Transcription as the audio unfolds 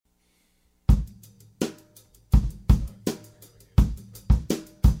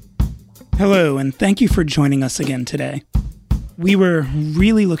Hello, and thank you for joining us again today. We were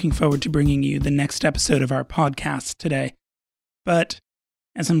really looking forward to bringing you the next episode of our podcast today. But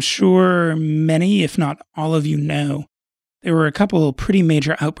as I'm sure many, if not all of you know, there were a couple pretty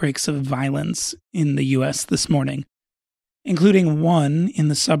major outbreaks of violence in the U.S. this morning, including one in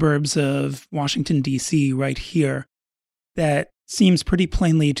the suburbs of Washington, D.C. right here that seems pretty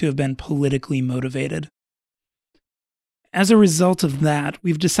plainly to have been politically motivated. As a result of that,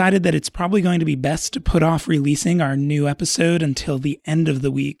 we've decided that it's probably going to be best to put off releasing our new episode until the end of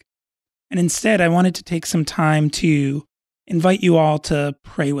the week. And instead, I wanted to take some time to invite you all to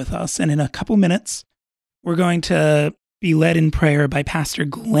pray with us. And in a couple minutes, we're going to be led in prayer by Pastor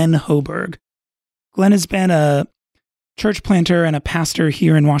Glenn Hoberg. Glenn has been a church planter and a pastor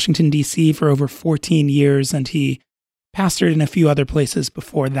here in Washington, D.C. for over 14 years, and he pastored in a few other places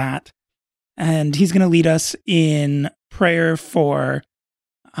before that. And he's going to lead us in prayer for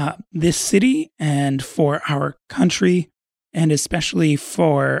this city and for our country, and especially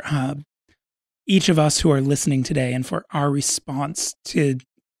for each of us who are listening today and for our response to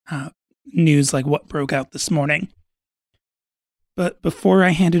news like what broke out this morning. But before I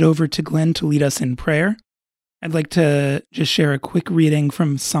hand it over to Glenn to lead us in prayer, I'd like to just share a quick reading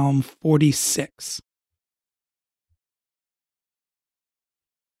from Psalm 46.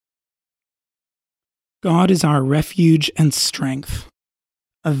 God is our refuge and strength,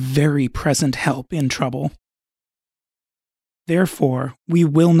 a very present help in trouble. Therefore, we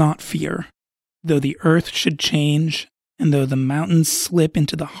will not fear, though the earth should change, and though the mountains slip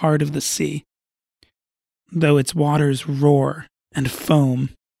into the heart of the sea, though its waters roar and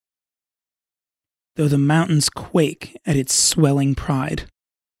foam, though the mountains quake at its swelling pride.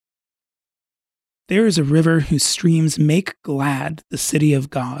 There is a river whose streams make glad the city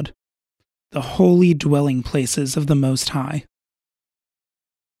of God, the holy dwelling places of the Most High.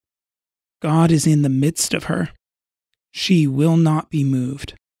 God is in the midst of her. She will not be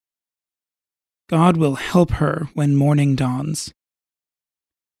moved. God will help her when morning dawns.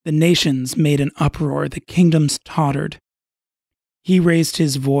 The nations made an uproar, the kingdoms tottered. He raised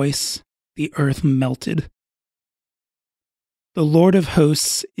his voice, the earth melted. The Lord of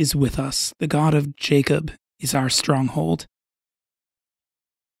hosts is with us, the God of Jacob is our stronghold.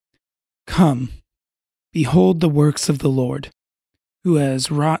 Come, behold the works of the Lord, who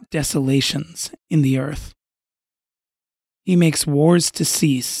has wrought desolations in the earth. He makes wars to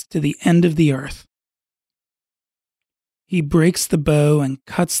cease to the end of the earth. He breaks the bow and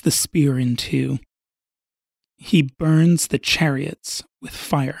cuts the spear in two. He burns the chariots with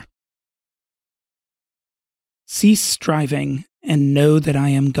fire. Cease striving and know that I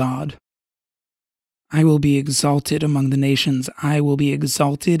am God. I will be exalted among the nations. I will be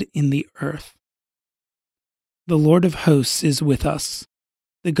exalted in the earth. The Lord of hosts is with us.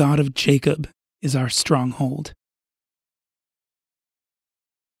 The God of Jacob is our stronghold.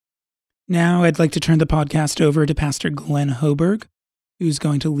 Now I'd like to turn the podcast over to Pastor Glenn Hoberg, who's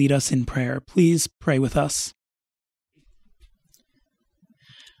going to lead us in prayer. Please pray with us.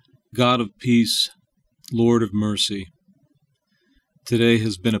 God of peace, Lord of mercy, today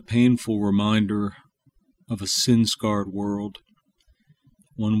has been a painful reminder of a sin-scarred world,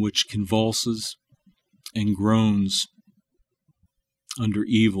 one which convulses and groans under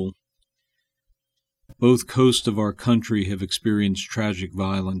evil. Both coasts of our country have experienced tragic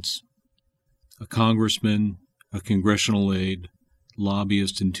violence. A congressman, a congressional aide,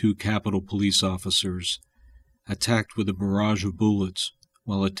 lobbyist, and 2 Capitol police officers attacked with a barrage of bullets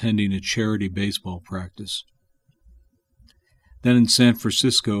while attending a charity baseball practice. Then in San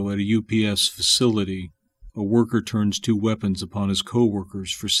Francisco at a UPS facility, a worker turns 2 weapons upon his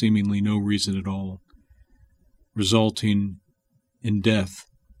co-workers for seemingly no reason at all, resulting in death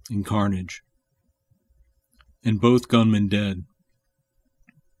and carnage, and both gunmen dead.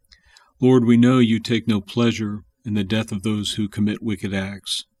 Lord, we know you take no pleasure in the death of those who commit wicked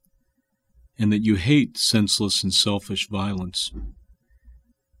acts, and that you hate senseless and selfish violence.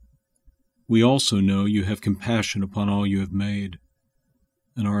 We also know you have compassion upon all you have made,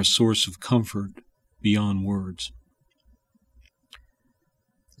 and are a source of comfort beyond words.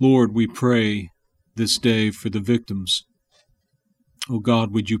 Lord, we pray this day for the victims. O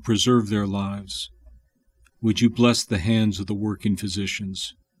God, would you preserve their lives? Would you bless the hands of the working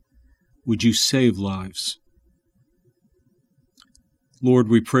physicians? Would you save lives? Lord,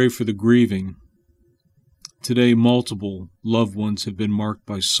 we pray for the grieving. Today, multiple loved ones have been marked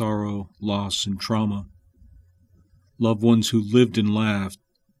by sorrow, loss, and trauma. Loved ones who lived and laughed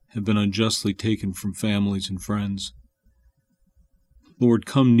have been unjustly taken from families and friends. Lord,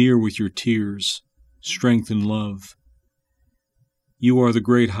 come near with your tears, strength and love. You are the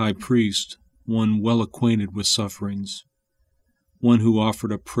great high priest, one well acquainted with sufferings, one who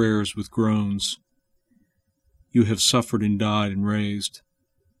offered up prayers with groans. You have suffered and died and raised.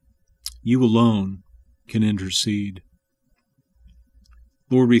 You alone can intercede.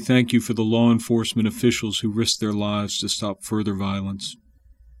 Lord, we thank you for the law enforcement officials who risked their lives to stop further violence.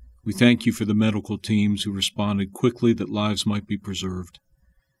 We thank you for the medical teams who responded quickly that lives might be preserved.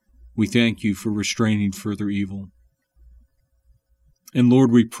 We thank you for restraining further evil. And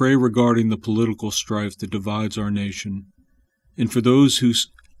Lord, we pray regarding the political strife that divides our nation, and for those who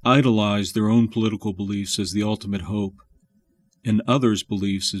idolize their own political beliefs as the ultimate hope, and others'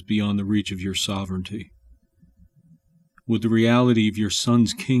 beliefs as beyond the reach of your sovereignty. Would the reality of your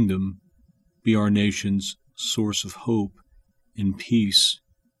Son's kingdom be our nation's source of hope and peace?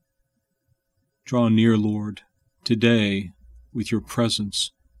 Draw near, Lord, today with your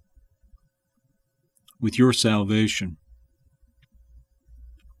presence, with your salvation,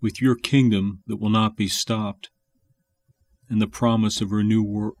 with your kingdom that will not be stopped, and the promise of a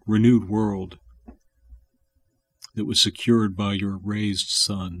renewed world that was secured by your raised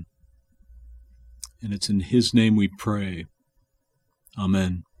Son. And it's in his name we pray.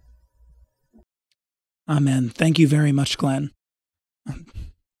 Amen. Amen. Thank you very much, Glenn.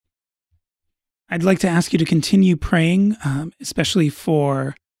 I'd like to ask you to continue praying, especially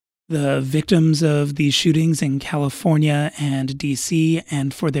for the victims of these shootings in California and D.C.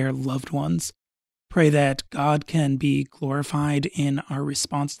 and for their loved ones. Pray that God can be glorified in our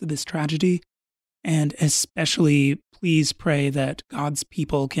response to this tragedy, and especially please pray that God's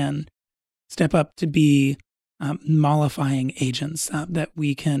people can step up to be mollifying agents, that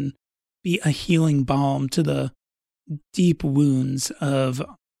we can be a healing balm to the deep wounds of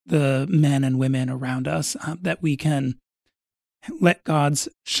the men and women around us, that we can let God's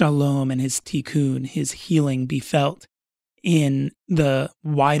shalom and his tikkun, his healing, be felt in the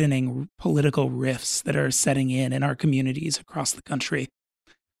widening political rifts that are setting in our communities across the country,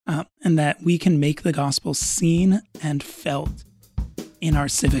 and that we can make the gospel seen and felt in our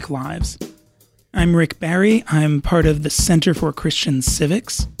civic lives. I'm Rick Barry. I'm part of the Center for Christian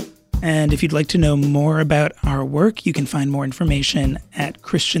Civics, and if you'd like to know more about our work, you can find more information at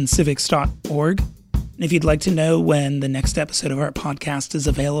christiancivics.org. And if you'd like to know when the next episode of our podcast is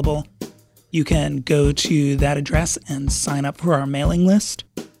available, you can go to that address and sign up for our mailing list,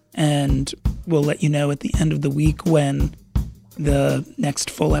 and we'll let you know at the end of the week when the next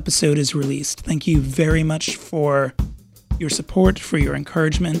full episode is released. Thank you very much for your support, for your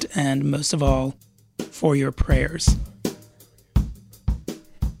encouragement, and most of all, for your prayers.